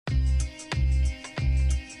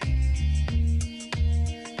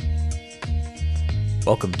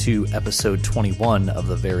Welcome to episode 21 of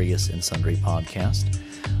the Various and Sundry podcast.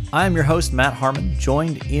 I'm your host, Matt Harmon,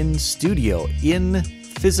 joined in studio, in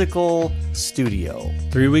physical studio.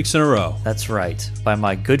 3 weeks in a row. That's right, by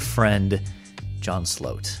my good friend, John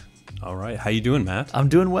Sloat. All right. How you doing, Matt? I'm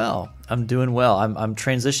doing well. I'm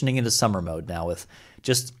transitioning into summer mode now with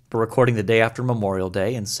just recording the day after Memorial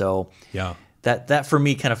Day. And so that for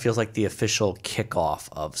me kind of feels like the official kickoff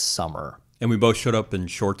of summer. And we both showed up in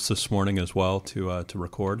shorts this morning as well to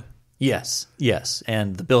record. Yes.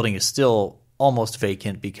 And the building is still almost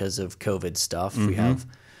vacant because of COVID stuff. Mm-hmm. We have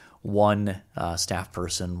one staff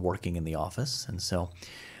person working in the office. And so,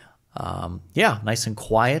 nice and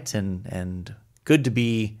quiet and good to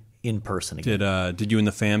be in person again. Did you and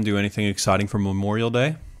the fam do anything exciting for Memorial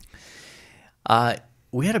Day?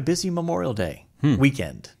 We had a busy Memorial Day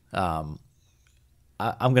weekend.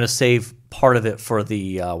 I'm going to save part of it for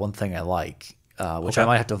the one thing I like, which I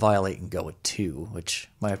might have to violate and go with 2, which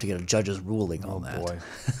might have to get a judge's ruling on that. Boy.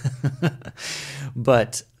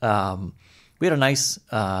 But we had a nice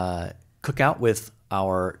cookout with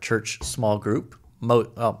our church small group,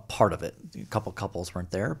 part of it. A couple couples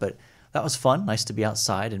weren't there, but that was fun. Nice to be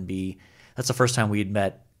outside and that's the first time we had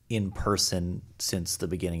met in person since the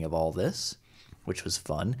beginning of all this, which was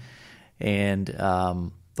fun. And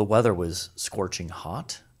the weather was scorching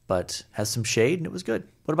hot, but has some shade, and it was good.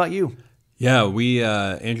 What about you? Yeah,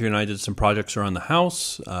 Andrew and I did some projects around the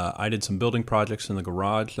house. I did some building projects in the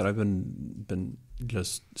garage that I've been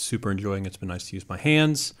just super enjoying. It's been nice to use my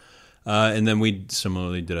hands. And then we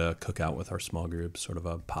similarly did a cookout with our small group, sort of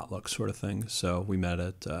a potluck sort of thing. So we met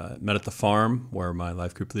at the farm where my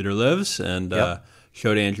life group leader lives, and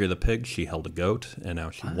showed Andrea the pig. She held a goat, and now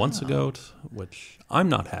she wants a goat, which I'm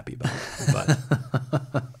not happy about.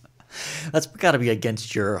 But that's got to be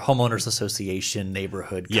against your homeowners association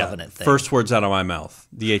neighborhood covenant thing. First words out of my mouth.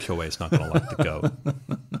 The HOA is not going to like the goat.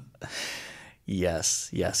 Yes.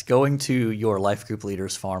 Going to your life group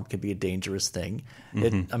leader's farm can be a dangerous thing.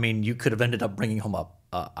 Mm-hmm. You could have ended up bringing home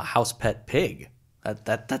a house pet pig.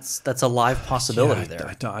 That's a live possibility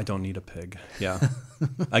there. I don't need a pig. Yeah.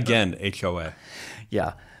 Again, HOA.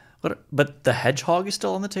 Yeah. But the hedgehog is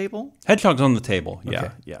still on the table? Hedgehog's on the table. Yeah.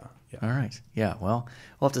 Okay. Yeah. All right. Yeah. Well,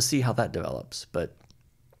 we'll have to see how that develops. But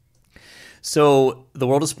so the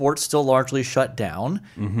world of sports still largely shut down,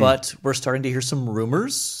 but we're starting to hear some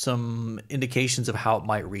rumors, some indications of how it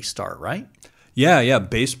might restart, right? Yeah.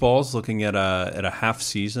 Baseball's looking at a half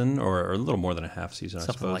season or a little more than a half season, I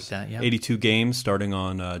suppose. Something like that, yeah. 82 games starting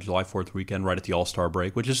on July 4th weekend, right at the All-Star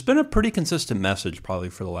break, which has been a pretty consistent message probably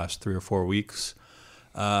for the last 3 or 4 weeks.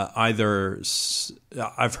 I've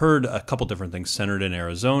heard a couple different things centered in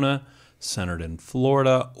Arizona, centered in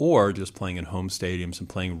Florida, or just playing in home stadiums and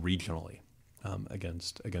playing regionally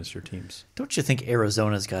against your teams. Don't you think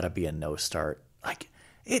Arizona's got to be a no start? Like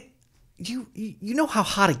it. You know how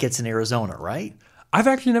hot it gets in Arizona, right? I've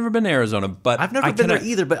actually never been to Arizona, but I've never been there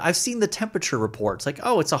either. But I've seen the temperature reports. Like,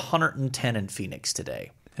 it's 110 in Phoenix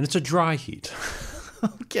today, and it's a dry heat.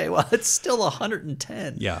 Okay, well, it's still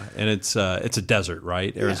 110. Yeah, and it's a desert,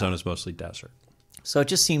 right? Arizona's mostly desert. So it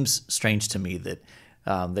just seems strange to me that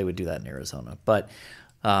they would do that in Arizona. But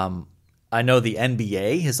I know the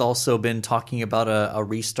NBA has also been talking about a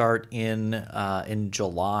restart in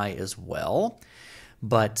July as well.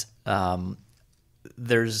 But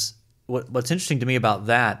there's what's interesting to me about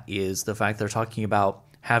that is the fact they're talking about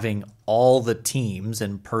having all the teams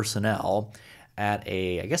and personnel at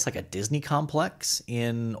I guess like a Disney complex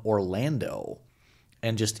in Orlando,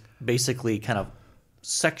 and just basically kind of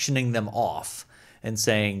sectioning them off and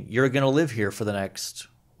saying, you're going to live here for the next,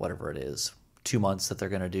 whatever it is, 2 months that they're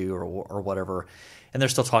going to do or whatever. And they're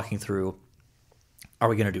still talking through, are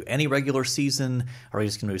we going to do any regular season? Are we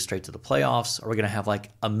just going to move straight to the playoffs? Are we going to have like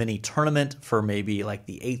a mini tournament for maybe like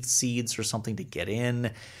the 8th seeds or something to get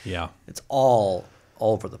in? Yeah. It's all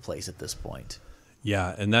over the place at this point.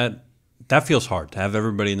 Yeah, and that feels hard to have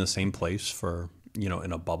everybody in the same place for,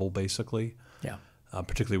 in a bubble basically. Yeah.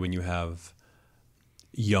 Particularly when you have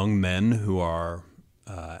young men who are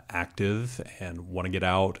active and want to get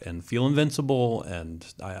out and feel invincible, and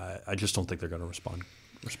I just don't think they're going to respond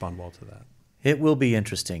well to that. It will be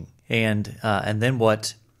interesting, and then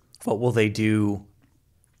what will they do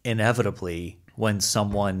inevitably when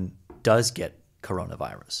someone does get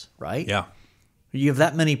coronavirus, right? Yeah, you have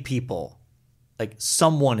that many people, like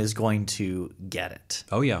someone is going to get it.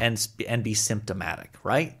 Oh yeah, and be symptomatic,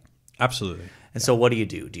 right? Absolutely. And so, what do?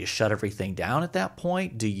 Do you shut everything down at that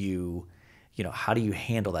point? Do you how do you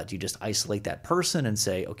handle that? Do you just isolate that person and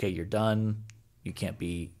say, okay, you're done, you can't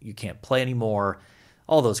play anymore?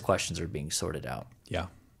 All those questions are being sorted out. Yeah.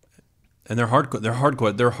 And they're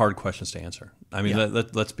hard questions to answer. I mean,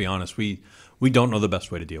 let's be honest. We don't know the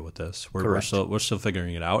best way to deal with this. We're still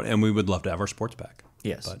figuring it out, and we would love to have our sports back.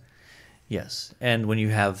 Yes, yes. And when you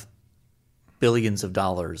have billions of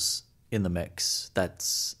dollars in the mix,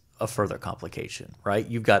 that's a further complication, right?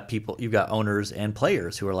 You've got owners and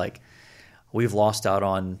players who are like, we've lost out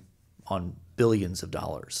on billions of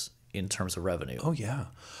dollars in terms of revenue. Oh yeah,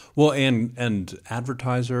 well, and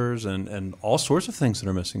advertisers and all sorts of things that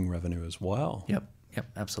are missing revenue as well. Yep,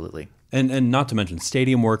 absolutely. And not to mention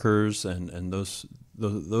stadium workers and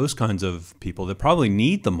those kinds of people that probably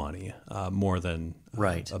need the money more than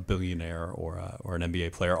a billionaire or an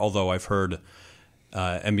NBA player. Although I've heard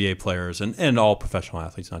NBA players and all professional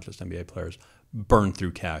athletes, not just NBA players, burn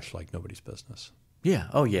through cash like nobody's business. Yeah.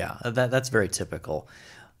 Oh yeah. That's very typical.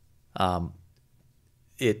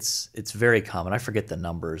 It's very common. I forget the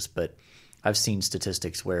numbers, but I've seen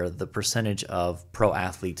statistics where the percentage of pro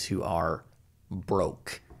athletes who are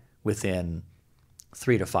broke within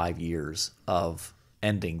 3 to 5 years of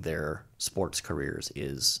ending their sports careers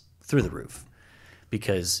is through the roof,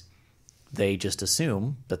 because they just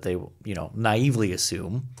assume that they, naively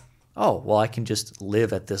assume, oh, well, I can just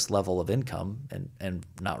live at this level of income, and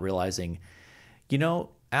not realizing,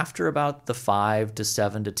 after about the 5 to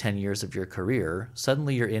 7 to 10 years of your career,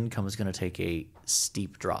 suddenly your income is going to take a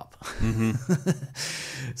steep drop. Mm-hmm.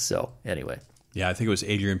 So anyway. Yeah, I think it was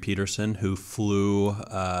Adrian Peterson who flew,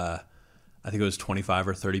 I think it was 25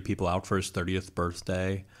 or 30 people out for his 30th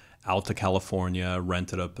birthday, out to California,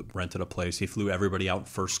 rented a place. He flew everybody out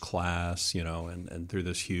first class, and threw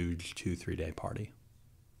this huge 2-3 day party.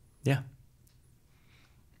 Yeah.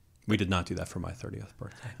 We did not do that for my 30th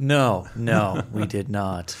birthday. No, we did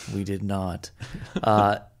not. We did not.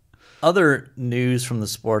 Other news from the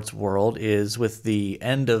sports world is with the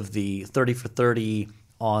end of the 30 for 30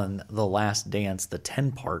 on The Last Dance, the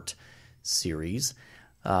 10-part series,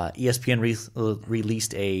 ESPN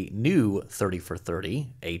released a new 30 for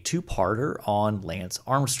 30, a 2-parter on Lance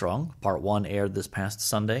Armstrong. Part 1 aired this past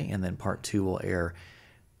Sunday, and then Part 2 will air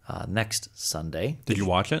next Sunday. Did you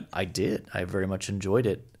watch it? I did. I very much enjoyed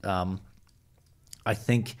it. I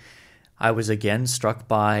think I was again struck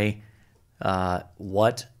by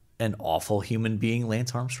what an awful human being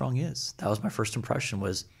Lance Armstrong is. That was my first impression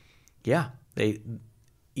was,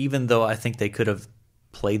 even though I think they could have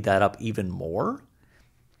played that up even more,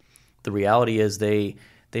 the reality is they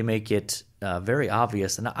make it very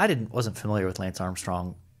obvious. And I wasn't familiar with Lance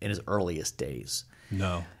Armstrong in his earliest days.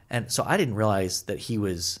 No. And so I didn't realize that he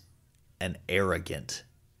was an arrogant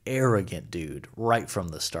dude right from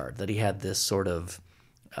the start, that he had this sort of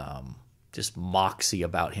just moxie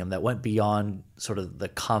about him that went beyond sort of the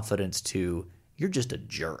confidence to, you're just a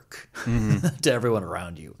jerk to everyone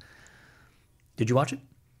around you. Did you watch it?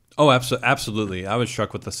 Oh, absolutely. I was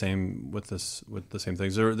struck with the same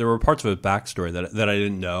things. There were parts of his backstory that I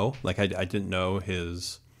didn't know. Like I didn't know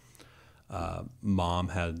his mom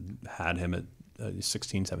had him at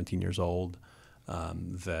 16, 17 years old.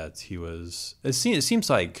 That he was. It seems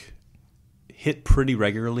like hit pretty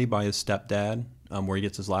regularly by his stepdad, where he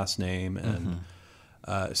gets his last name, and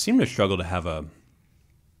seemed to struggle to have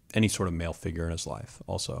any sort of male figure in his life.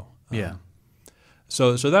 Also,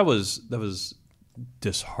 So that was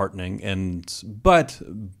disheartening, but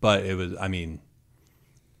it was. I mean,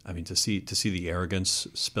 to see the arrogance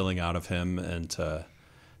spilling out of him, and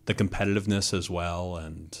the competitiveness as well,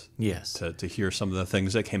 and to hear some of the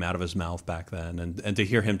things that came out of his mouth back then, and to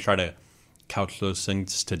hear him try to couch those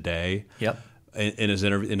things today. Yep. In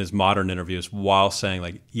his modern interviews, while saying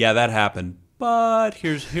like, yeah, that happened, but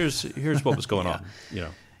here's what was going on.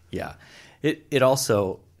 Yeah. It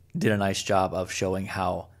also did a nice job of showing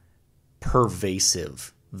how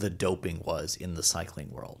pervasive the doping was in the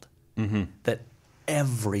cycling world. Mm-hmm. That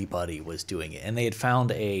everybody was doing it, and they had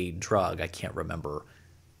found a drug. I can't remember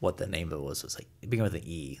what the name of it was. It was like, it began with an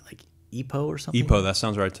E, like EPO or something? EPO, that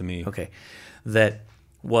sounds right to me. Okay. That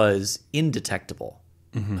was undetectable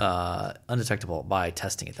by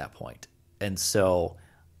testing at that point. And so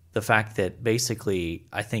the fact that basically,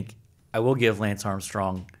 I think I will give Lance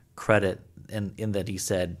Armstrong credit in that he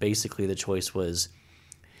said basically the choice was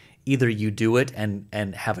either you do it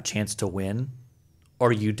and have a chance to win,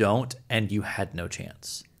 or you don't and you had no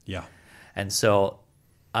chance. Yeah. And so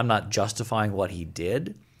I'm not justifying what he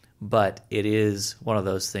did, but it is one of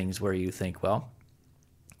those things where you think, well,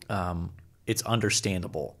 it's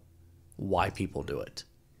understandable why people do it.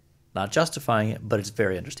 Not justifying it, but it's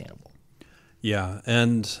very understandable. Yeah,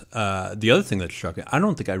 and the other thing that struck me, I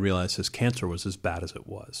don't think I realized his cancer was as bad as it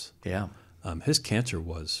was. Yeah. His cancer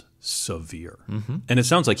was severe. Mm-hmm. And it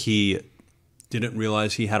sounds like he didn't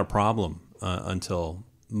realize he had a problem until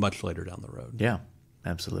much later down the road. Yeah,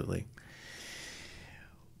 absolutely.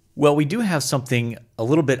 Well, we do have something a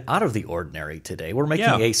little bit out of the ordinary today. We're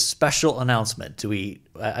making a special announcement. We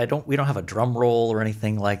don't have a drum roll or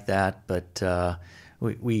anything like that, but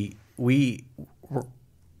we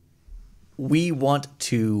want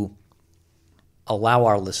to allow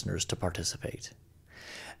our listeners to participate.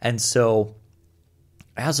 And so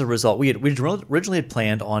as a result, we originally had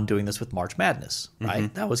planned on doing this with March Madness, right?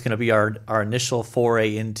 Mm-hmm. That was going to be our initial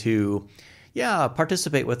foray into,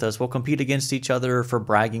 participate with us. We'll compete against each other for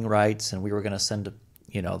bragging rights, and we were going to send,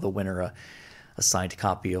 the winner a signed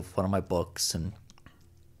copy of one of my books, and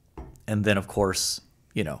then of course,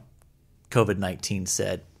 COVID-19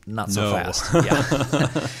 said not so fast.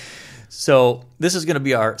 Yeah. So this is going to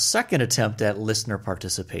be our second attempt at listener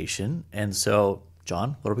participation, and so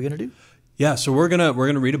John, what are we going to do? Yeah, so we're gonna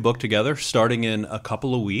read a book together, starting in a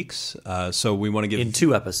couple of weeks. So we want to give in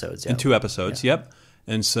 2 episodes. Yeah. In 2 episodes, yep.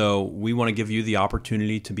 And so we want to give you the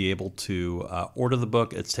opportunity to be able to order the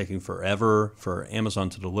book. It's taking forever for Amazon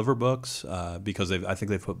to deliver books because I think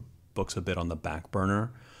they've put books a bit on the back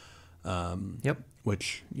burner.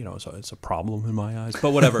 Which it's a problem in my eyes,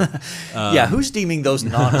 but whatever. Who's deeming those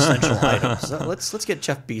non-essential items? Let's get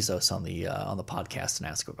Jeff Bezos on the podcast and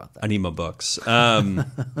ask him about that. I need my books.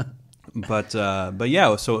 But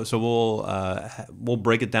yeah, so we'll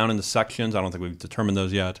break it down into sections. I don't think we've determined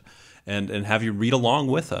those yet, and have you read along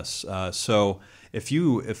with us. So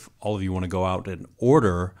if all of you want to go out and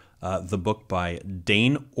order the book by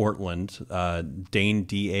Dane Ortlund, Dane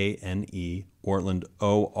Dane Ortlund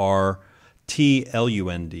Ortlund,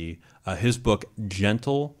 his book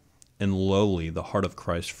Gentle and Lowly: The Heart of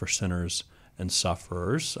Christ for Sinners and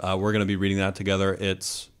Sufferers. We're going to be reading that together.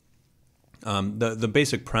 It's the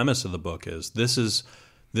basic premise of the book is this is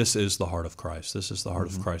the heart of Christ. This is the heart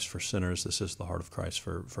of Christ for sinners. This is the heart of Christ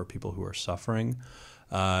for people who are suffering.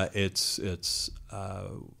 I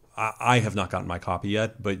have not gotten my copy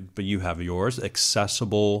yet, but you have yours.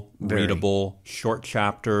 Accessible, readable, short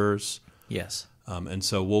chapters. Yes. And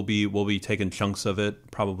so we'll be taking chunks of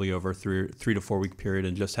it, probably over 3 to 4 week period,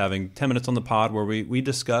 and just having 10 minutes on the pod where we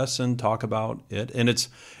discuss and talk about it. And it's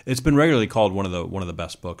been regularly called one of the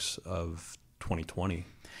best books of 2020.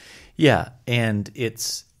 Yeah, and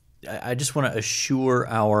I just want to assure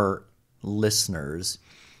our listeners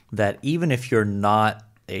that even if you're not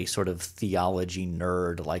a sort of theology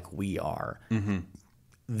nerd like we are,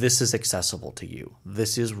 this is accessible to you.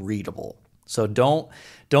 This is readable. So don't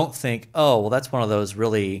think, oh, well, that's one of those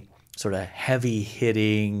really sort of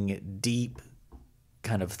heavy-hitting, deep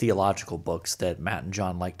kind of theological books that Matt and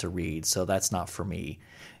John like to read, so that's not for me.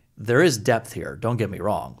 There is depth here, don't get me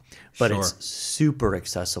wrong, but It's super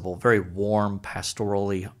accessible, very warm,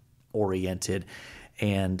 pastorally oriented,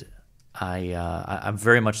 and I'm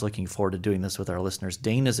very much looking forward to doing this with our listeners.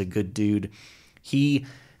 Dane is a good dude. He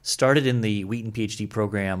started in the Wheaton PhD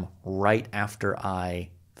program right after I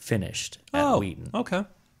finished at Wheaton. Okay.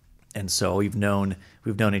 And so we've known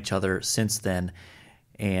each other since then,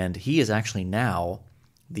 and he is actually now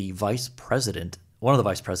the vice president, one of the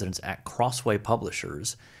vice presidents at Crossway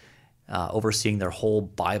Publishers, overseeing their whole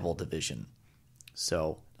Bible division.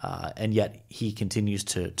 So, and yet he continues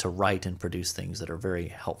to write and produce things that are very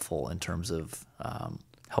helpful in terms of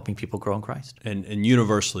helping people grow in Christ. And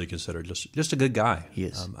universally considered just a good guy. He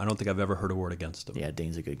is. I don't think I've ever heard a word against him. Yeah,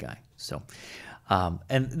 Dane's a good guy. So.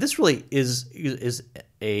 And this really is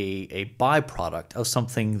a byproduct of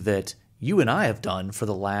something that you and I have done for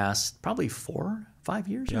the last probably 4 or 5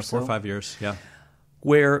 years or so. 4 or 5 years, yeah.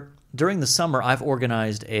 Where during the summer I've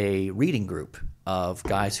organized a reading group of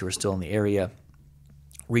guys who are still in the area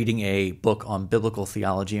reading a book on biblical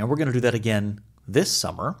theology. And we're going to do that again this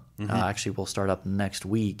summer. Actually, we'll start up next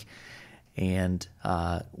week. And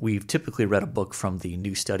we've typically read a book from the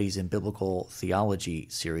New Studies in Biblical Theology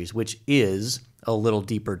series, which is a little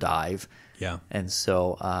deeper dive. Yeah. And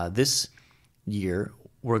so this year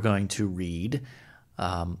we're going to read,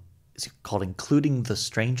 it's called Including the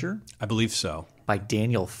Stranger. I believe so. By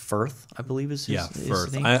Daniel Firth, I believe is his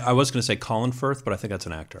Firth. name. I was going to say Colin Firth, but I think that's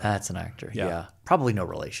an actor. That's an actor, yeah. Probably no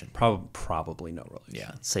relation. Probably no relation.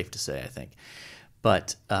 Yeah, it's safe to say, I think.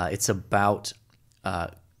 But it's about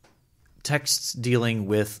texts dealing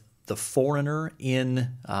with the foreigner in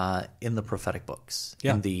the prophetic books,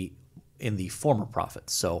 in the former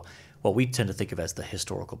prophets. So what we tend to think of as the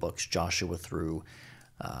historical books, Joshua through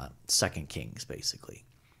 2 Kings, basically.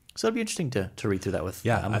 So it'd be interesting to read through that with.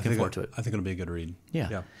 Yeah, I'm looking forward to it. I think it'll be a good read.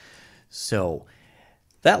 Yeah. So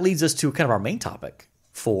that leads us to kind of our main topic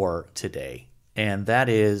for today, and that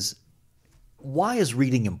is, why is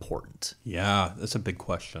reading important? Yeah, that's a big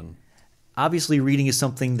question. obviously reading is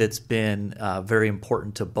something that's been very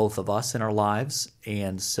important to both of us in our lives.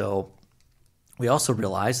 And so we also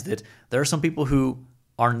realize that there are some people who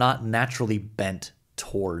are not naturally bent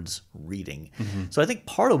towards reading. So I think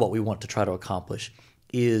part of what we want to try to accomplish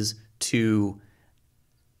is to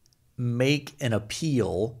make an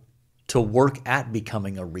appeal to work at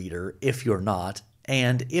becoming a reader if you're not,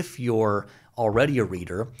 and if you're already a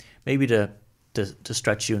reader, maybe to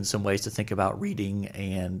stretch you in some ways to think about reading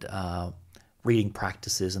and reading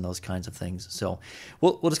practices and those kinds of things. So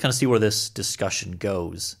we'll just kind of see where this discussion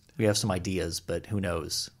goes. We have some ideas, but who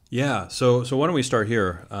knows? Yeah. So why don't we start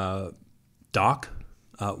here, Doc?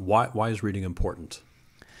 Why is reading important?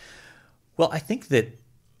 Well, I think that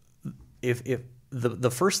if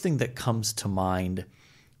the first thing that comes to mind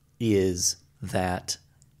is that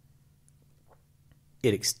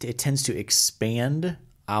it tends to expand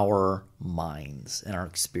our minds and our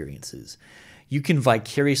experiences. You can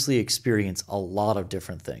vicariously experience a lot of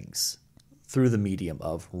different things through the medium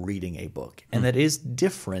of reading a book. And that is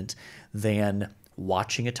different than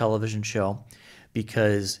watching a television show,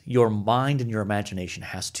 because your mind and your imagination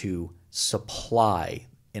has to supply,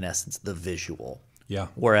 in essence, the visual. Yeah.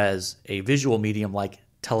 Whereas a visual medium like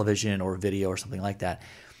television or video or something like that,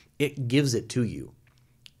 it gives it to you.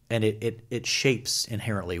 And it shapes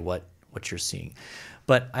inherently what you're seeing.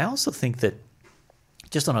 But I also think that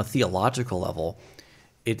just on a theological level,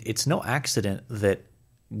 it's no accident that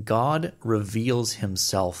God reveals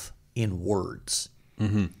himself in words.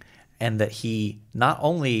 And that he not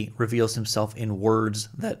only reveals himself in words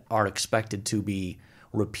that are expected to be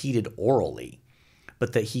repeated orally,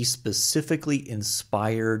 but that he specifically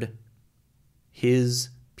inspired his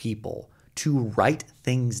people to write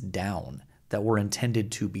things down that were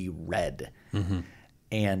intended to be read.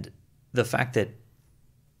 And the fact that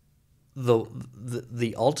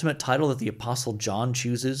the ultimate title that the Apostle John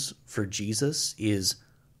chooses for Jesus is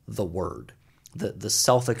the Word, the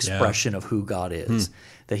self-expression of who God is,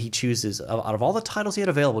 that he chooses out of all the titles he had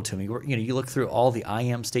available to him. You look through all the I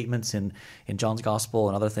am statements in John's Gospel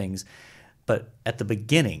and other things, but at the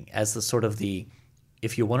beginning, as the sort of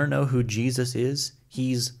if you want to know who Jesus is,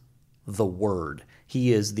 he's the Word.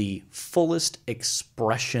 He is the fullest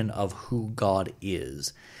expression of who God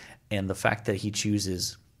is. And the fact that he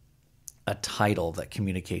chooses a title that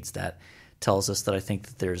communicates that tells us that I think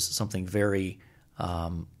that there's something very,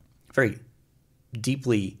 very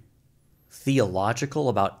deeply theological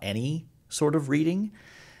about any sort of reading.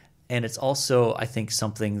 And it's also, I think,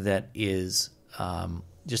 something that is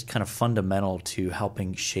just kind of fundamental to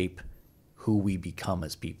helping shape who we become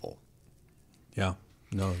as people. Yeah.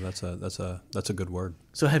 No, that's a good word.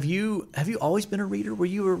 So have you always been a reader? Were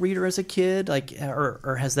you a reader as a kid,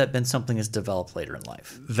 or has that been something that's developed later in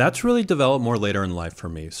life? That's really developed more later in life for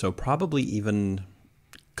me. So probably even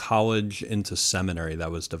college into seminary,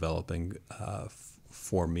 that was developing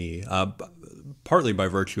for me. Partly by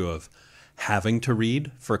virtue of having to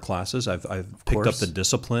read for classes. I've picked up the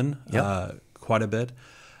discipline quite a bit.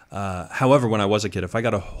 However, when I was a kid, if I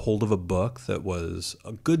got a hold of a book that was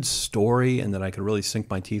a good story and that I could really sink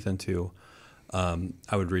my teeth into,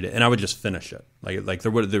 I would read it and I would just finish it. Like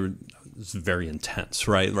there was very intense,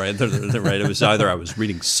 right? Right. It was either I was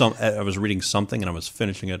reading something and I was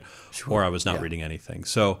finishing it, or I was not reading anything.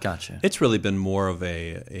 So Gotcha. It's really been more of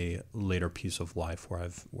a later piece of life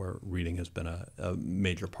where reading has been a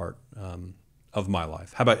major part of my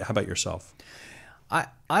life. How about yourself?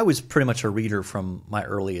 I was pretty much a reader from my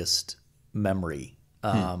earliest memory.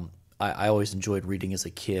 I always enjoyed reading as a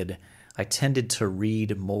kid. I tended to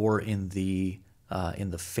read more in the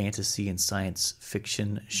fantasy and science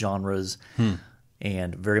fiction genres,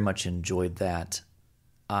 and very much enjoyed that.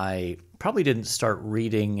 I probably didn't start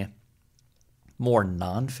reading more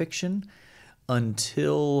nonfiction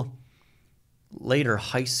until later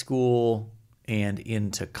high school and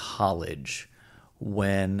into college,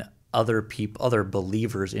 when other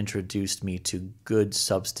believers introduced me to good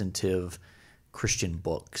substantive Christian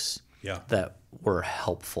books that were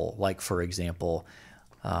helpful. Like, for example,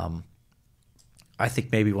 I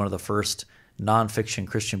think maybe one of the first nonfiction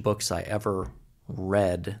Christian books I ever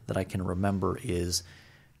read that I can remember is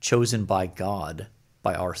Chosen by God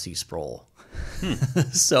by R.C. Sproul.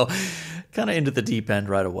 So kind of into the deep end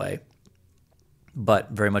right away,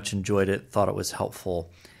 but very much enjoyed it, thought it was helpful.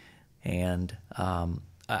 And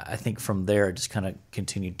I think from there, it just kind of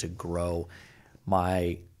continued to grow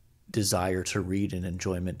my desire to read and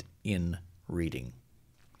enjoyment in reading.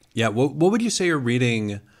 Yeah. What would you say your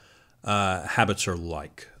reading habits are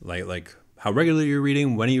like? Like how regularly you're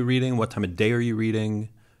reading? When are you reading? What time of day are you reading?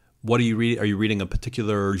 What do you read? Are you reading a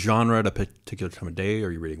particular genre at a particular time of day?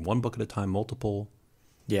 Are you reading one book at a time, multiple?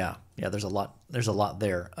 Yeah. There's a lot. There's a lot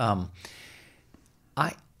there.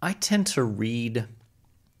 I tend to read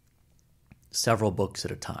several books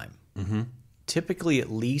at a time. Mm-hmm. Typically, at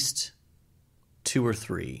least 2 or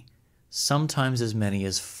 3. Sometimes as many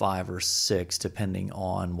as 5 or 6, depending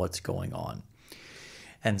on what's going on.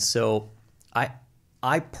 And so,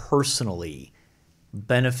 I personally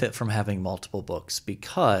benefit from having multiple books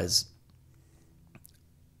because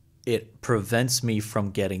it prevents me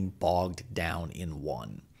from getting bogged down in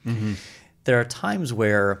one. Mm-hmm. There are times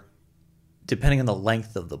where, depending on the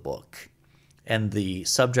length of the book and the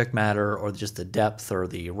subject matter or just the depth or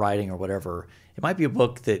the writing or whatever, it might be a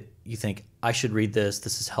book that you think, I should read this,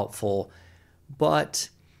 this is helpful, but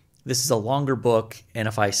this is a longer book, and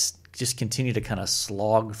if I just continue to kind of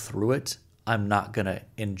slog through it, I'm not going to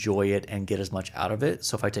enjoy it and get as much out of it.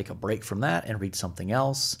 So if I take a break from that and read something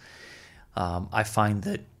else, I find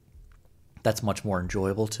that that's much more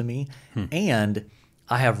enjoyable to me. And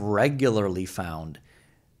I have regularly found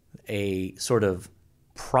a sort of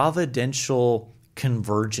providential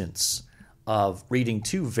convergence of reading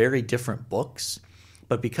 2 very different books.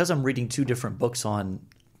 But because I'm reading 2 different books on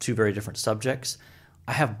 2 very different subjects,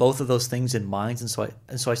 I have both of those things in mind, and so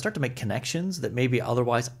I start to make connections that maybe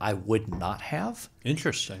otherwise I would not have.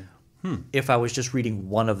 Interesting. If I was just reading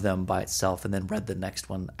one of them by itself and then read the next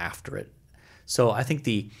one after it. So I think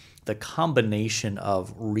the combination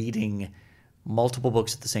of reading multiple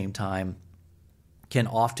books at the same time can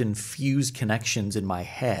often fuse connections in my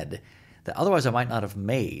head that otherwise I might not have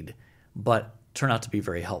made, but turn out to be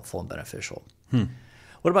very helpful and beneficial.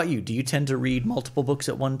 What about you? Do you tend to read multiple books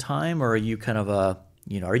at one time, or are you kind of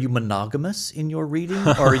are you monogamous in your reading,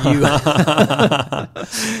 or are you,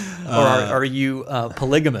 are you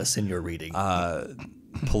polygamous in your reading?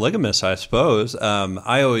 Polygamous, I suppose.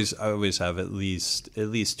 I always have at least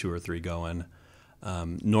 2 or 3 going.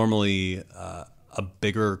 Normally, a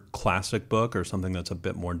bigger classic book or something that's a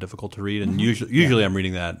bit more difficult to read, and usually I'm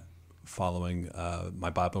reading that following my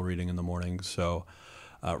Bible reading in the morning. So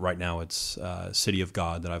right now it's City of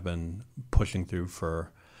God that I've been pushing through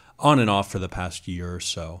for on and off for the past year or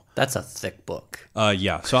so. That's a thick book.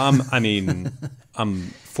 Yeah. So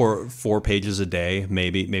I'm 4 pages a day,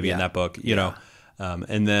 maybe in that book, you know.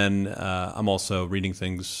 And then I'm also reading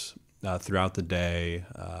things throughout the day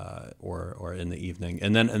or in the evening,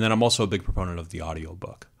 and then I'm also a big proponent of the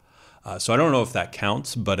audiobook. So I don't know if that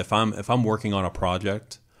counts, but if I'm working on a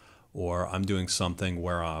project or I'm doing something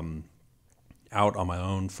where I'm out on my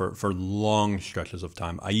own for long stretches of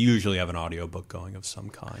time, I usually have an audiobook going of some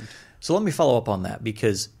kind. So let me follow up on that,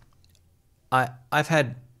 because I've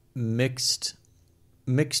had mixed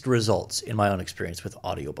results in my own experience with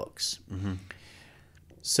audiobooks. Mm-hmm.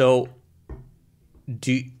 So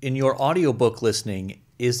in your audiobook listening,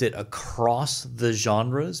 is it across the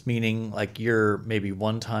genres? Meaning, like, you're maybe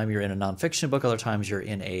one time you're in a nonfiction book, other times you're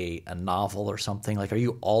in a novel or something. Like, are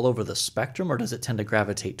you all over the spectrum, or does it tend to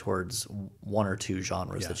gravitate towards 1 or 2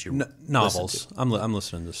 genres that you novels? Listen to? I'm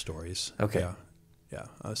listening to stories. Okay. Yeah.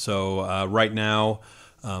 So right now,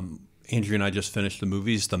 Andrew and I just finished the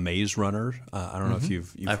movies, The Maze Runner. I don't know if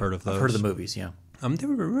you've heard of those. I've heard of the movies. Yeah. They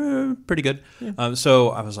were pretty good. Yeah. So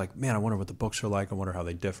I was like, man, I wonder what the books are like. I wonder how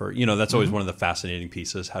they differ. You know, that's always one of the fascinating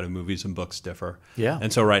pieces. How do movies and books differ? Yeah.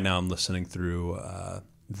 And so right now I'm listening through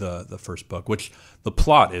the first book, which the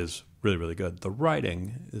plot is really, really good. The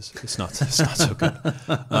writing is not so good.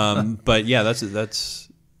 But yeah,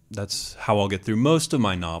 that's how I'll get through most of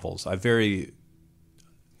my novels. I very,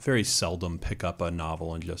 very seldom pick up a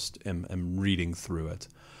novel and just am reading through it.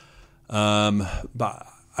 But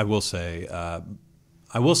I will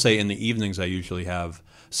say in the evenings I usually have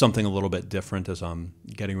something a little bit different as I'm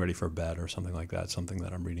getting ready for bed or something like that, something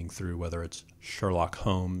that I'm reading through, whether it's Sherlock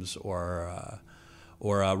Holmes or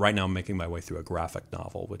right now I'm making my way through a graphic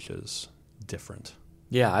novel, which is different.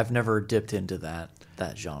 Yeah, I've never dipped into that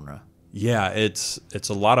genre. Yeah, it's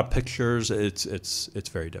a lot of pictures. It's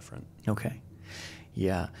very different. Okay.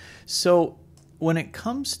 Yeah. So when it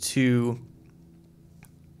comes to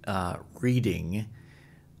reading,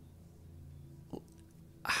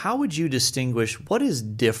 how would you distinguish what is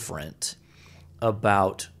different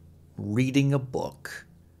about reading a book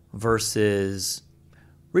versus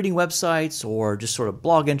reading websites or just sort of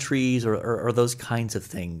blog entries or those kinds of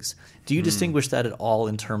things? Do you distinguish that at all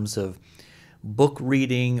in terms of book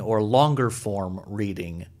reading or longer form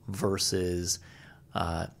reading versus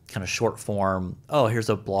kind of short form? Oh, here's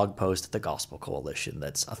a blog post at the Gospel Coalition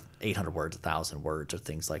that's 800 words, 1,000 words, or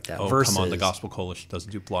things like that. Oh, versus, come on, the Gospel Coalition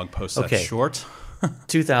doesn't do blog posts that short.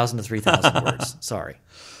 2,000 to 3,000 words. Sorry,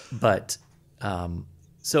 but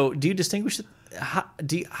so do you distinguish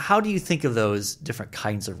how do you think of those different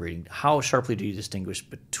kinds of reading? How sharply do you distinguish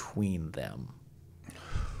between them?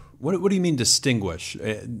 What do you mean distinguish?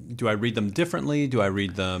 Do I read them differently? Do I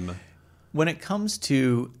read them? When it comes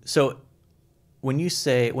to, so when you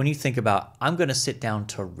think about, I'm going to sit down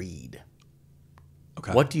to read,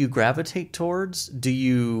 Okay. what do you gravitate towards? Do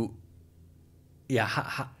you,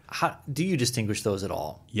 how do you distinguish those at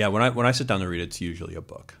all? Yeah, when I sit down to read, it's usually a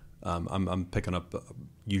book. I'm picking up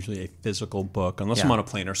usually a physical book, unless I'm on a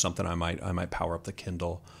plane or something. I might power up the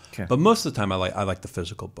Kindle, Okay. but most of the time I like the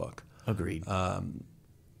physical book. Agreed.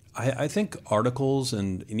 I think articles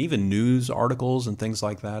and even news articles and things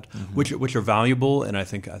like that, which are valuable and I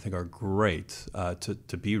think are great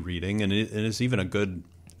to be reading, and it is even a good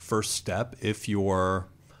first step if you're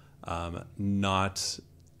not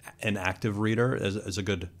an active reader, as a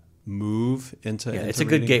good move into. It's a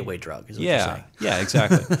reading. good gateway drug. Is what you're saying. Yeah,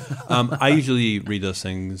 exactly. I usually read those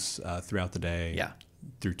things throughout the day. Yeah.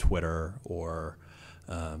 Through Twitter or.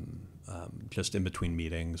 Just in between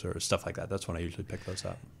meetings or stuff like that. That's when I usually pick those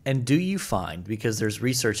up. And do you find, because there's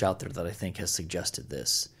research out there that I think has suggested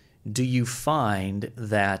this, do you find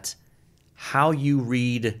that how you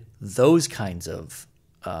read those kinds of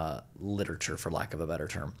literature, for lack of a better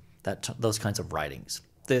term, those kinds of writings,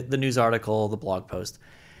 the news article, the blog post,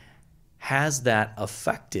 has that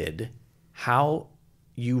affected how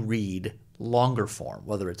you read longer form,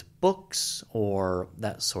 whether it's books or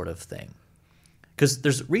that sort of thing? Because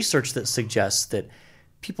there's research that suggests that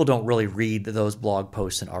people don't really read those blog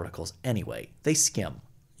posts and articles anyway. They skim,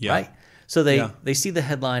 right? So they see the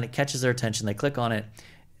headline, it catches their attention, they click on it,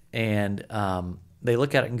 and they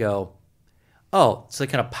look at it and go, oh, so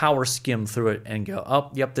they kind of power skim through it and go,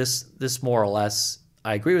 oh, yep, this more or less,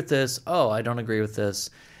 I agree with this. Oh, I don't agree with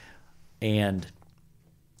this. And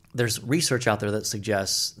there's research out there that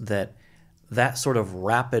suggests that sort of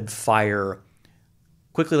rapid fire,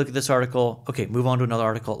 quickly look at this article, okay, move on to another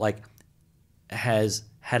article, has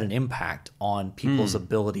had an impact on people's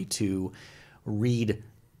ability to read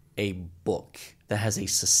a book that has a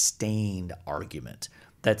sustained argument.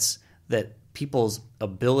 That people's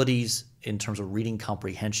abilities in terms of reading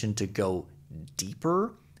comprehension to go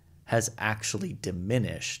deeper has actually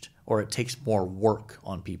diminished, or it takes more work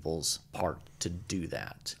on people's part to do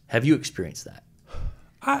that. Have you experienced that?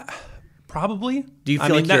 Probably. Do you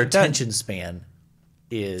feel like your attention span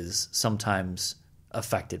is sometimes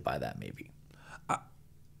affected by that, maybe?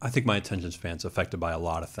 I think my attention span's affected by a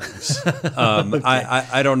lot of things. Okay.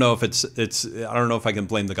 I don't know if it's I don't know if I can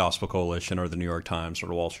blame the Gospel Coalition or the New York Times or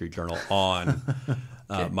the Wall Street Journal on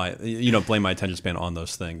blame my attention span on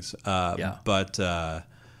those things. But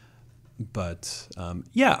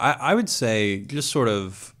I would say just sort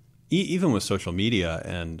of even with social media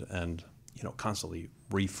and constantly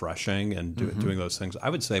refreshing and doing those things, I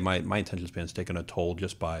would say my attention span's taken a toll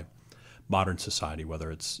just by modern society, whether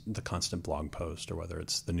it's the constant blog post or whether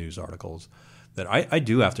it's the news articles, that I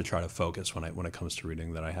do have to try to focus when it comes to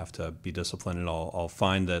reading, that I have to be disciplined, and I'll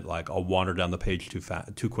find that I'll wander down the page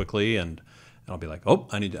too quickly, and I'll be like, oh,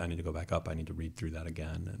 I need to go back up. I need to read through that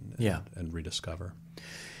again and rediscover.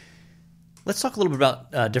 Let's talk a little bit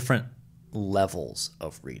about different levels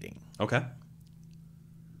of reading. Okay.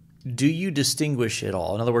 Do you distinguish at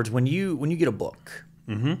all? In other words, when you get a book,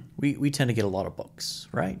 we tend to get a lot of books,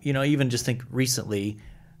 right? Even just think recently,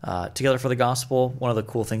 Together for the Gospel, one of the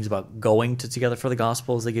cool things about going to Together for the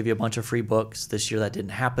Gospel is they give you a bunch of free books. This year that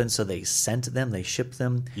didn't happen, so they sent them, they shipped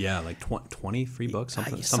them. Yeah, like 20 free books,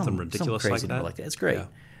 something ridiculous crazy like that. It's great. Yeah.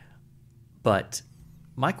 But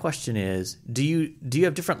my question is, do you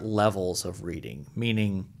have different levels of reading?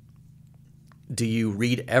 Meaning, do you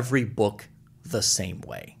read every book the same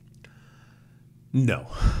way? No.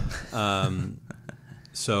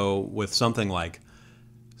 So with something like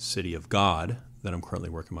City of God that I'm currently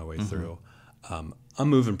working my way through, I'm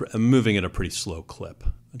moving at a pretty slow clip.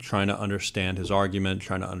 I'm trying to understand his argument,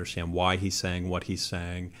 trying to understand why he's saying what he's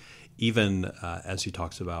saying, even as he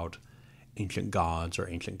talks about ancient gods or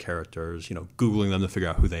ancient characters, Googling them to figure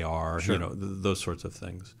out who they are, sure. Those sorts of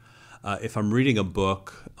things. If I'm reading a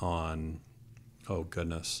book on, on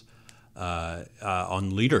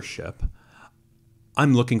leadership,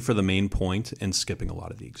 I'm looking for the main point and skipping a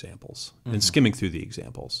lot of the examples and skimming through the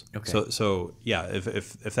examples. Okay. So yeah,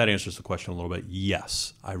 if that answers the question a little bit,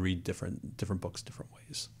 yes, I read different books different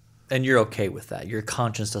ways. And you're okay with that? Your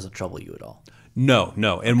conscience doesn't trouble you at all? No.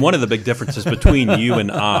 And one of the big differences between you and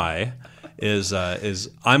I is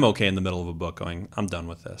I'm okay in the middle of a book going, I'm done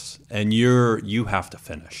with this, and you have to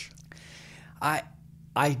finish. I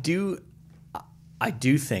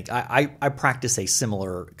do think I practice a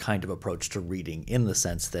similar kind of approach to reading, in the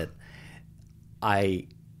sense that I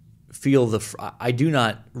I do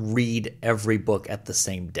not read every book at the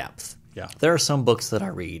same depth. Yeah. There are some books that I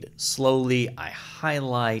read slowly, I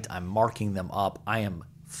highlight, I'm marking them up. I am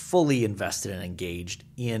fully invested and engaged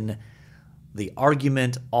in the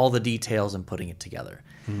argument, all the details, and putting it together.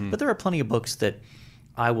 But there are plenty of books that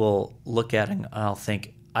I will look at and I'll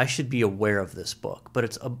think, I should be aware of this book.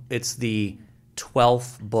 But it's the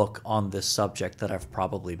 12th book on this subject that I've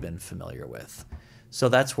probably been familiar with. So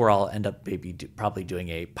that's where I'll end up probably doing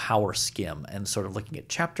a power skim and sort of looking at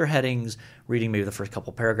chapter headings, reading maybe the first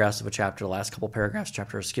couple paragraphs of a chapter, the last couple paragraphs,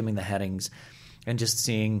 chapter, skimming the headings, and just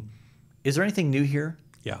seeing, is there anything new here?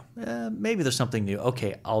 Yeah. Maybe there's something new.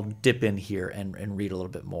 Okay, I'll dip in here and read a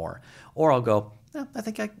little bit more. Or I'll go, I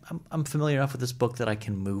think I'm familiar enough with this book that I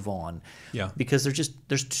can move on. Yeah. Because there's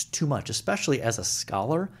just too much, especially as a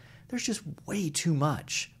scholar. There's just way too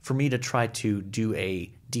much for me to try to do a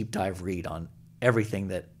deep dive read on everything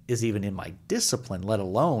that is even in my discipline, let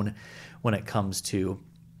alone when it comes to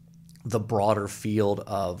the broader field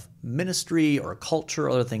of ministry or culture or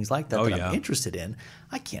other things like that I'm interested in.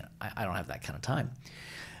 I don't have that kind of time.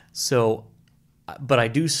 So, but I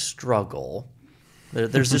do struggle.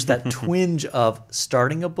 There's just that twinge of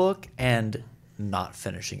starting a book and not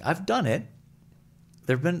finishing. I've done it.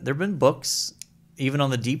 There've been books, even on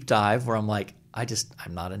the deep dive, where I'm like,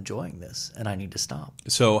 I'm not enjoying this, and I need to stop.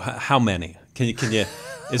 So, how many? Can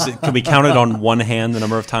we count it on one hand the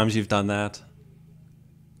number of times you've done that?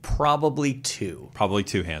 Probably two. Probably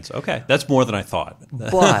two hands. Okay, that's more than I thought.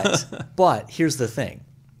 But here's the thing.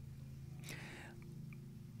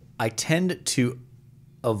 I tend to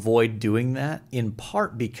avoid doing that in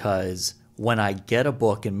part because when I get a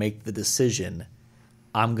book and make the decision,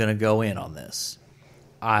 I'm going to go in on this,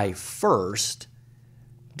 I first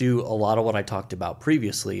do a lot of what I talked about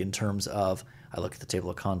previously in terms of I look at the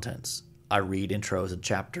table of contents. I read intros and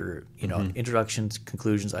chapter, introductions,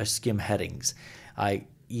 conclusions. I skim headings. I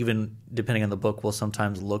even, depending on the book, will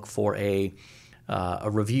sometimes look for a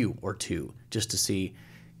review or two just to see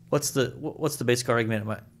what's the basic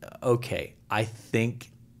argument. Okay, I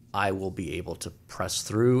think I will be able to press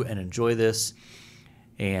through and enjoy this.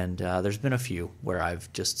 And there's been a few where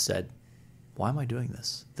I've just said, why am I doing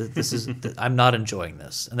this? This is I'm not enjoying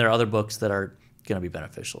this. And there are other books that are going to be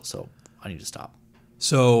beneficial, so I need to stop.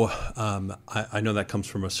 So I know that comes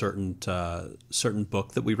from a certain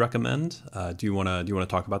book that we recommend. Do you want to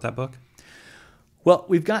talk about that book? Well,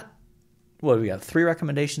 we've got 3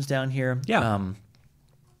 recommendations down here. Yeah.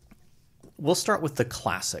 We'll start with the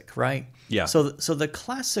classic, right? Yeah. So the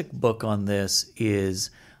classic book on this is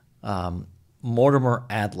Mortimer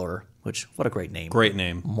Adler, which, what a great name. Great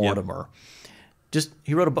name. Mortimer. Yep.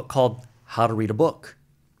 He wrote a book called How to Read a Book.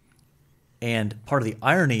 And part of the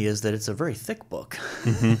irony is that it's a very thick book.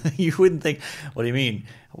 Mm-hmm. You wouldn't think, what do you mean?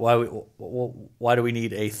 Why do we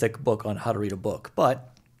need a thick book on how to read a book?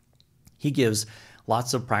 But he gives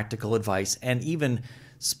lots of practical advice, and even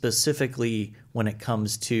specifically when it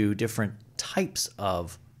comes to different types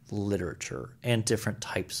of literature and different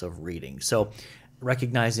types of reading. So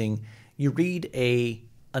recognizing you read a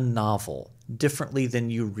novel differently than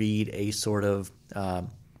you read a sort of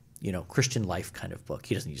Christian life kind of book.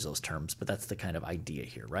 He doesn't use those terms, but that's the kind of idea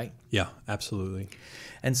here, right? Yeah, absolutely.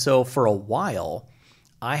 And so for a while,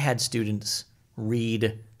 I had students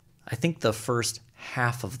read, I think, the first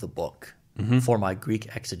half of the book for my Greek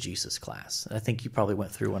exegesis class. And I think you probably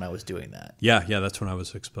went through when I was doing that. Yeah, that's when I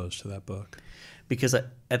was exposed to that book. Because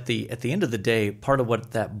at the end of the day, part of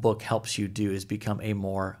what that book helps you do is become a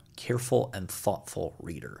more careful and thoughtful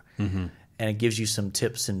reader. Mm-hmm. And it gives you some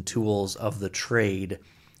tips and tools of the trade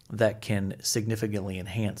that can significantly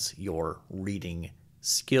enhance your reading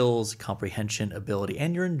skills, comprehension, ability,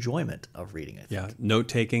 and your enjoyment of reading, I think. Yeah,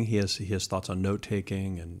 note-taking. He has thoughts on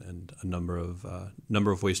note-taking and a number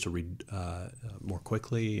of ways to read more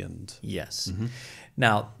quickly. And yes. Mm-hmm.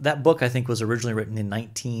 Now, that book, I think, was originally written in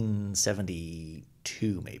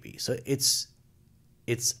 1972, maybe. So it's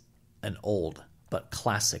an old but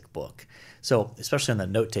classic book. So especially on the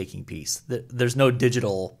note-taking piece, there's no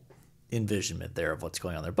digital envisionment there of what's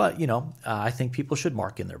going on there. But, I think people should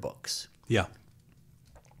mark in their books. Yeah.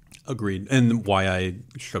 Agreed. And why I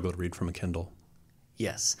struggle to read from a Kindle.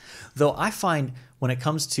 Yes. Though I find when it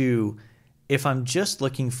comes to, if I'm just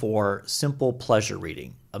looking for simple pleasure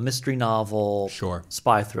reading, a mystery novel, sure,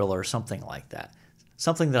 spy thriller, something like that,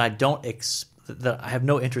 something that that I have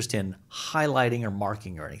no interest in highlighting or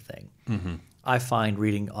marking or anything, I find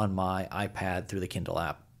reading on my iPad through the Kindle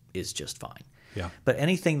app is just fine. Yeah. But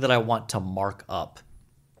anything that I want to mark up,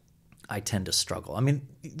 I tend to struggle. I mean,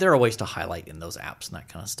 there are ways to highlight in those apps and that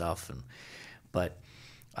kind of stuff, but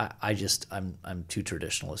I'm too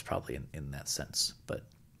traditionalist probably in that sense. But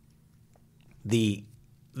The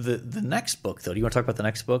next book, though, do you want to talk about the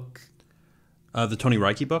next book? The Tony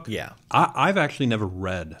Reiki book? Yeah. I've actually never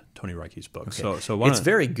read Tony Reiki's book. Okay. So it's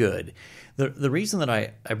very good. The reason that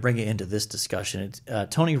I bring it into this discussion,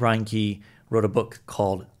 Tony Reiki wrote a book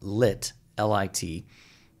called Lit, L-I-T,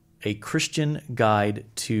 A Christian Guide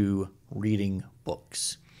to Reading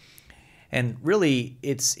Books. And really,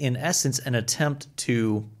 it's in essence an attempt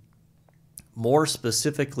to more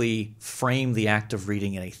specifically frame the act of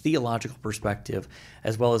reading in a theological perspective,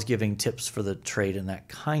 as well as giving tips for the trade and that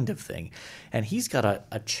kind of thing. And he's got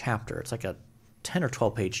a chapter, it's like a 10 or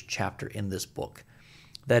 12 page chapter in this book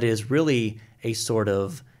that is really a sort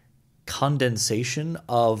of condensation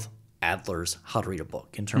of Adler's How to Read a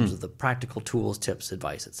Book in terms of the practical tools, tips,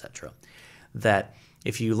 advice, etc. That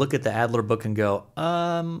if you look at the Adler book and go,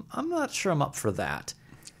 I'm not sure I'm up for that,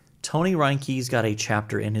 Tony Reiki's got a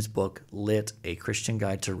chapter in his book, Lit, A Christian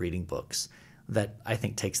Guide to Reading Books, that I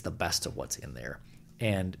think takes the best of what's in there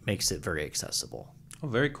and makes it very accessible. Oh,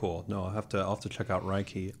 very cool. No, I'll have to check out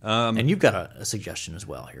Reiki. And you've got a suggestion as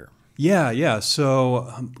well here. Yeah.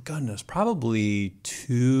 So, goodness, probably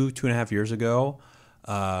 2.5 years ago,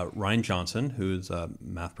 Ryan Johnson, who's a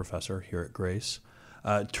math professor here at Grace,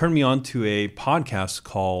 turned me on to a podcast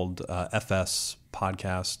called FS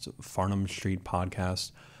Podcast, Farnham Street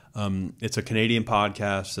Podcast. It's a Canadian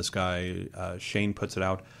podcast. This guy, Shane, puts it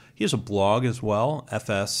out. He has a blog as well,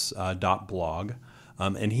 fs.blog,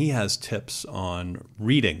 and he has tips on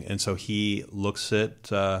reading. And so he looks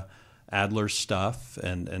at Adler's stuff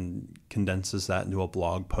and condenses that into a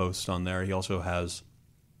blog post on there. He also has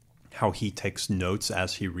how he takes notes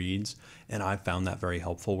as he reads, and I found that very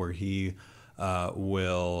helpful, where he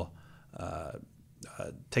will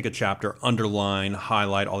take a chapter, underline,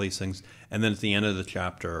 highlight all these things, and then at the end of the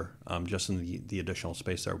chapter, just in the additional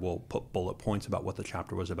space there, we'll put bullet points about what the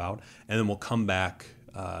chapter was about, and then we'll come back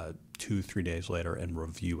 2-3 days later and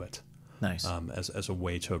review it. Nice. As a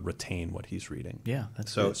way to retain what he's reading. Yeah,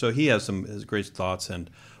 that's so. good. So he has his great thoughts and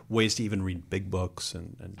ways to even read big books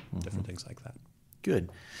and different things like that.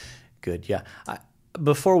 Good. Yeah.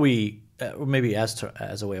 Before we maybe as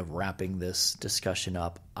a way of wrapping this discussion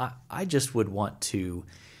up, I just would want to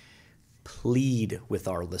plead with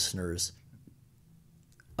our listeners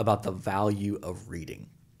about the value of reading.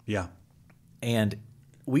 Yeah. And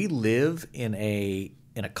we live in a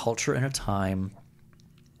culture and a time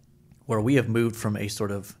where we have moved from a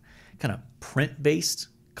sort of kind of print-based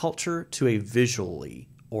culture to a visually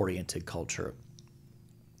oriented culture.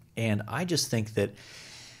 And I just think that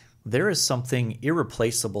there is something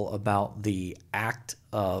irreplaceable about the act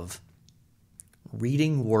of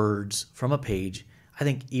reading words from a page. I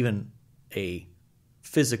think even a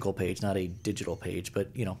physical page, not a digital page,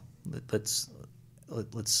 but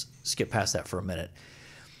let's skip past that for a minute.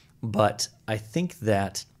 But I think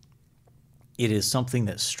that it is something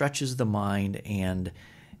that stretches the mind and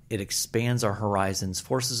it expands our horizons,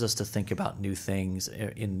 forces us to think about new things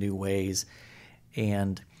in new ways.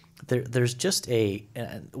 And there's just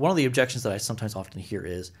one of the objections that I sometimes often hear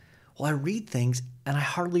is, well, I read things and I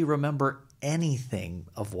hardly remember anything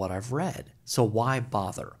of what I've read. So why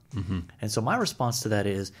bother? Mm-hmm. And so my response to that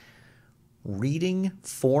is, reading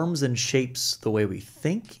forms and shapes the way we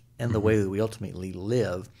think and the way that we ultimately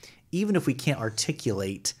live, even if we can't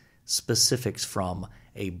articulate specifics from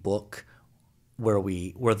a book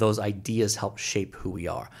where those ideas help shape who we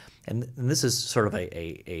are. And this is sort of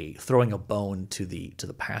a throwing a bone to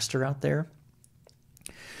the pastor out there.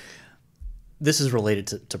 This is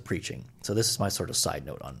related to preaching. So this is my sort of side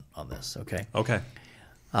note on this, okay? Okay.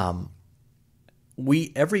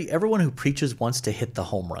 Everyone who preaches wants to hit the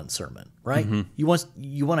home run sermon, right? Mm-hmm.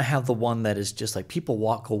 You want to have the one that is just like people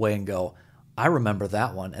walk away and go, I remember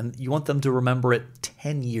that one. And you want them to remember it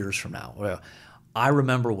 10 years from now. I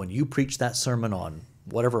remember when you preached that sermon on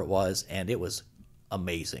whatever it was, and it was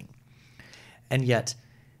amazing. And yet,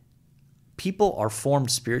 people are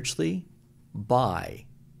formed spiritually by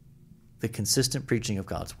the consistent preaching of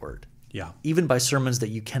God's word. Yeah. Even by sermons that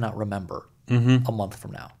you cannot remember a month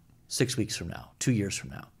from now, 6 weeks from now, 2 years from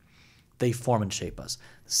now. They form and shape us.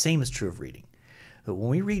 The same is true of reading. But when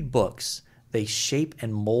we read books, they shape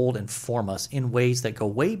and mold and form us in ways that go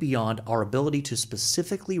way beyond our ability to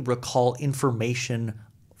specifically recall information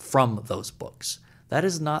from those books. That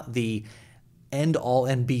is not the end-all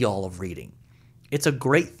and be-all of reading. It's a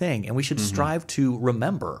great thing, and we should strive to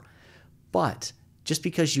remember. But just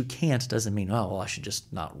because you can't doesn't mean, oh, well, I should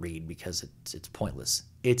just not read because it's pointless.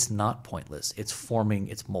 It's not pointless. It's forming,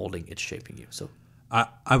 it's molding, it's shaping you. So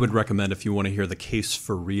I would recommend, if you want to hear the case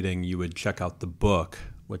for reading, you would check out the book,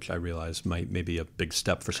 which I realize may be a big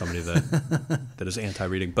step for somebody that is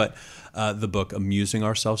anti-reading. But the book Amusing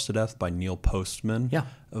Ourselves to Death by Neil Postman. Yeah.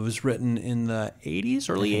 It was written in the 80s,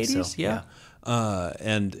 early 80s. So. Yeah.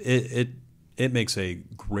 And it makes a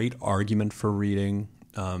great argument for reading.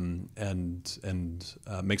 And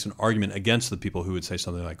makes an argument against the people who would say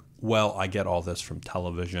something like, well, I get all this from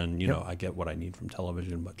television. You know, I get what I need from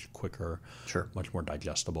television much quicker, much more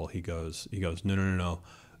digestible. He goes, no.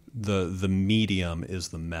 The medium is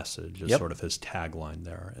the message is sort of his tagline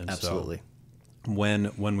there. And absolutely. So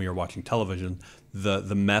when we are watching television, the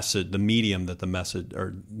message, the medium that the message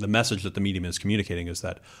that the medium is communicating is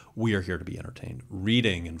that we are here to be entertained.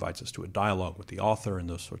 Reading invites us to a dialogue with the author and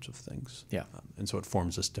those sorts of things. Yeah. And so it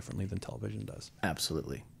forms us differently than television does.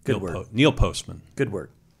 Absolutely. Good word. Neil Postman. Good word.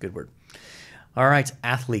 All right,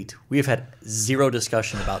 athlete. We have had zero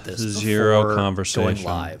discussion about this. Zero conversation. Going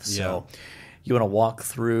live. So you want to walk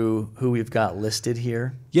through who we've got listed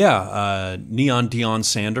here? Yeah, Deion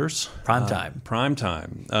Sanders. Prime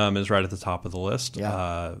time is right at the top of the list.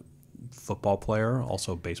 Yeah. Football player,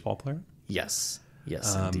 also baseball player. Yes,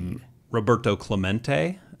 indeed. Roberto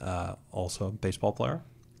Clemente, also baseball player.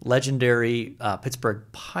 Legendary Pittsburgh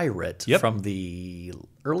Pirate from the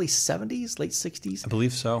early 70s, late 60s. I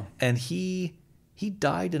believe so. And he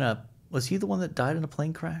died was he the one that died in a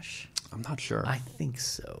plane crash? I'm not sure. I think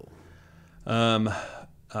so.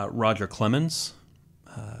 Roger Clemens,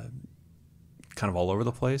 kind of all over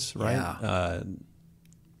the place, right?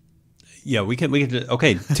 Yeah. We can.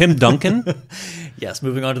 Okay, Tim Duncan. Yes,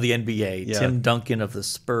 moving on to the NBA. Yeah. Tim Duncan of the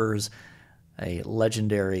Spurs, a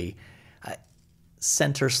legendary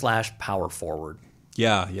center/power forward.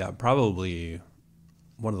 Yeah, probably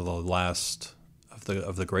one of the last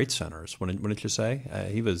of the great centers. Wouldn't you say?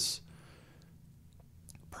 He was.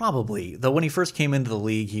 Probably. Though when he first came into the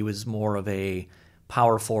league, he was more of a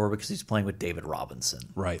power forward because he's playing with David Robinson,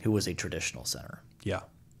 right, who was a traditional center. Yeah.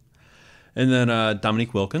 And then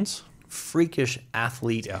Dominique Wilkins. Freakish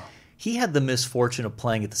athlete. Yeah. He had the misfortune of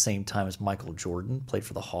playing at the same time as Michael Jordan, played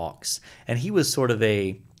for the Hawks. And he was sort of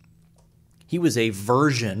a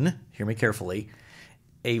version, hear me carefully,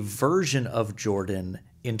 a version of Jordan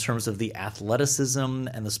in terms of the athleticism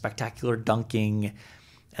and the spectacular dunking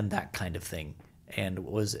and that kind of thing. And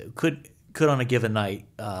could on a given night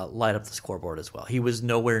light up the scoreboard as well. He was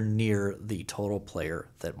nowhere near the total player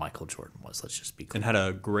that Michael Jordan was. Let's just be clear. And had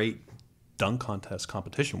a great dunk contest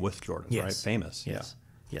competition with Jordan, right? Famous. Yes.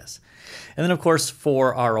 And then, of course,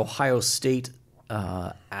 for our Ohio State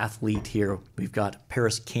athlete here, we've got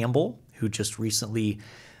Paris Campbell, who just recently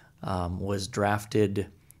was drafted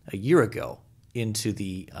a year ago into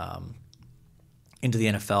the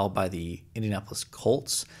NFL by the Indianapolis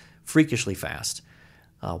Colts. Freakishly fast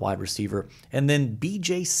wide receiver. And then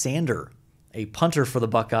B.J. Sander, a punter for the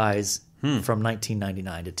Buckeyes from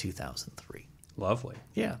 1999 to 2003. Lovely.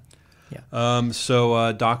 Yeah.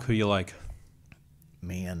 So, Doc, who you like?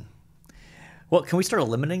 Man. Well, can we start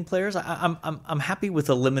eliminating players? I'm happy with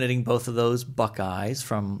eliminating both of those Buckeyes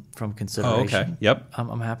from consideration. Oh, okay. Yep.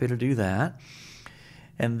 I'm happy to do that.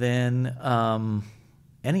 And then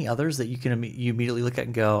any others that you immediately look at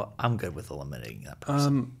and go, I'm good with eliminating that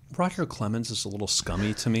person? Roger Clemens is a little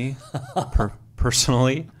scummy to me,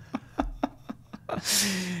 personally.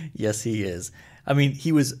 Yes, he is. I mean,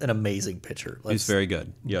 he was an amazing pitcher. He's very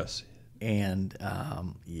good. Yes. And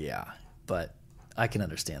but I can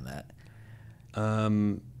understand that.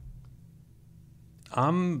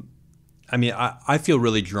 I feel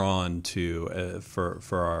really drawn to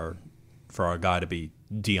for our guy to be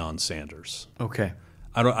Deion Sanders. Okay.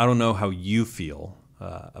 I don't know how you feel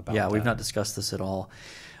about that. Yeah, we've not discussed this at all.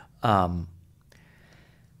 I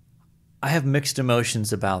have mixed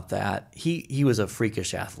emotions about that. He was a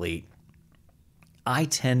freakish athlete. I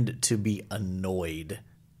tend to be annoyed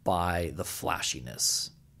by the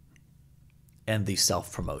flashiness and the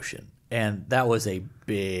self-promotion. And that was a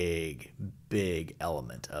big, big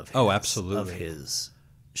element of his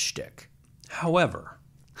shtick. However,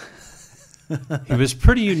 he was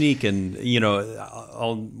pretty unique in,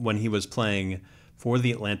 when he was playing for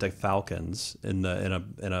the Atlanta Falcons in a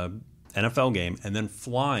NFL game and then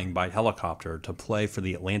flying by helicopter to play for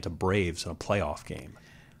the Atlanta Braves in a playoff game.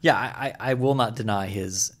 Yeah, I will not deny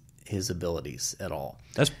his abilities at all.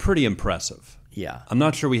 That's pretty impressive. Yeah. I'm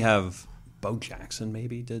not sure we have Bo Jackson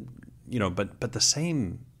maybe but the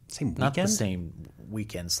same weekend? Not the same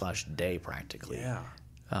weekend/day practically. Yeah.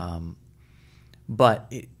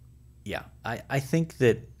 I think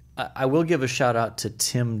that I will give a shout out to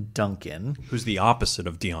Tim Duncan, who's the opposite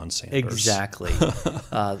of Deion Sanders. Exactly.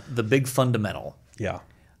 The big fundamental. Yeah.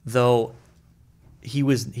 Though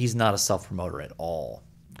he's not a self-promoter at all.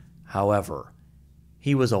 However,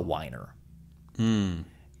 he was a whiner.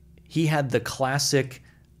 He had the classic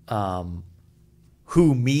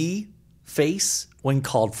who me face when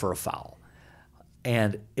called for a foul.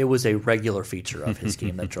 And it was a regular feature of his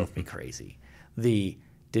game that drove me crazy.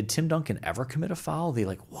 Did Tim Duncan ever commit a foul?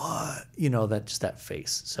 What? That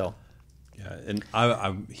face. So, yeah, and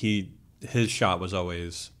his shot was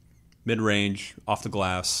always mid-range, off the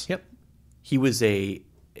glass. Yep. He was a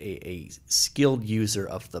skilled user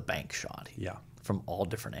of the bank shot. Yeah. From all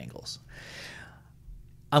different angles.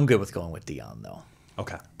 I'm good with going with Deion, though.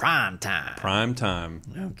 Okay. Prime time. Prime time.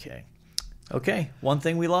 Okay. One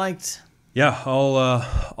thing we liked. Yeah,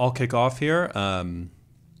 I'll kick off here. Andrea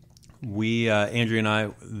and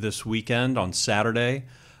I, this weekend on Saturday,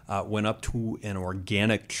 went up to an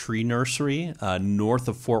organic tree nursery north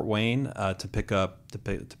of Fort Wayne to pick up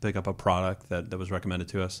a product that was recommended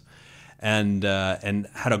to us, and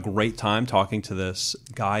had a great time talking to this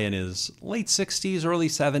guy in his late 60s, early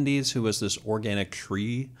 70s, who was this organic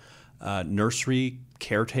tree nursery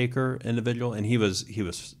caretaker individual, and he was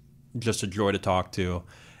just a joy to talk to.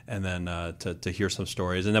 And then to hear some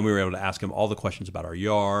stories. And then we were able to ask him all the questions about our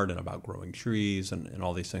yard and about growing trees and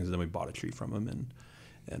all these things. And then we bought a tree from him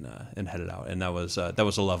and headed out. And that was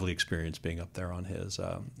a lovely experience being up there on his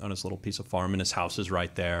little piece of farm. And his house is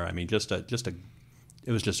right there. I mean, it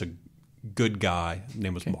was just a good guy. His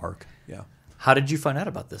name was Mark. Yeah. How did you find out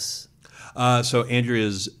about this? So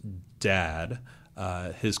Andrea's dad,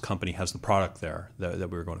 his company has the product there that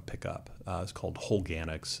we were going to pick up. It's called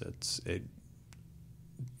Wholeganics.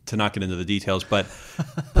 To not get into the details, but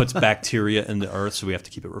puts bacteria in the earth, so we have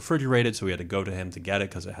to keep it refrigerated. So we had to go to him to get it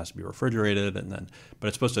because it has to be refrigerated, but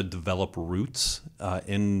it's supposed to develop roots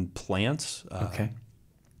in plants.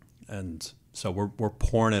 And so we're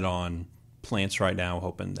pouring it on plants right now,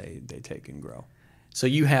 hoping they take and grow. So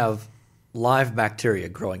you have live bacteria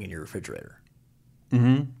growing in your refrigerator.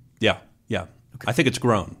 Mm-hmm. Yeah. Okay. I think it's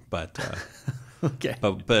grown, but okay.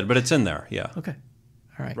 But it's in there. Yeah. Okay.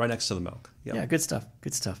 All right. Right next to the milk. Yep. Yeah, good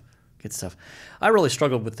stuff. I really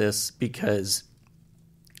struggled with this because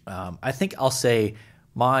I think I'll say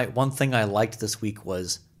my one thing I liked this week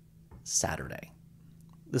was Saturday.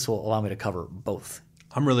 This will allow me to cover both.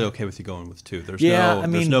 I'm really okay with you going with two. There's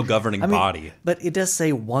no governing body. But it does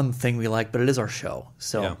say one thing we like, but it is our show.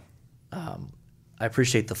 So I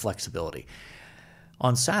appreciate the flexibility.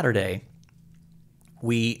 On Saturday,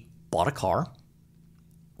 we bought a car,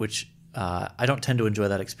 which I don't tend to enjoy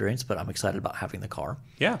that experience, but I'm excited about having the car.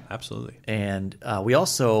 Yeah, absolutely. And we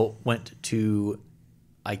also went to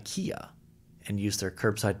IKEA and used their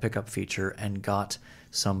curbside pickup feature and got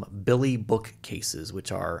some Billy bookcases,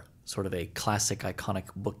 which are sort of a classic, iconic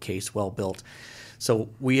bookcase, well built. So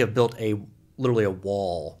we have built literally a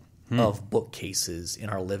wall of bookcases in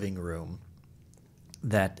our living room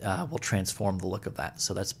that will transform the look of that.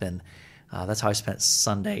 So that's how I spent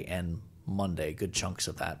Sunday and Monday, good chunks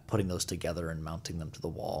of that, putting those together and mounting them to the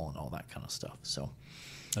wall and all that kind of stuff. So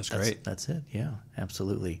that's great. That's it. Yeah,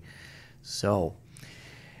 absolutely. So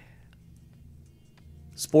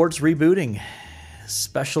sports rebooting.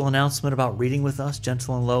 Special announcement about reading with us,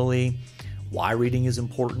 Gentle and Lowly. Why reading is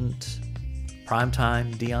important.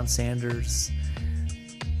 Primetime, Deion Sanders.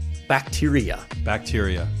 Bacteria.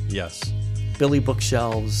 Yes. Billy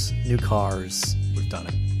bookshelves, new cars. We've done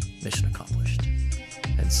it. Mission accomplished.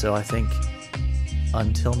 And so I think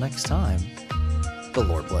until next time, the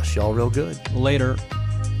Lord bless y'all real good. Later.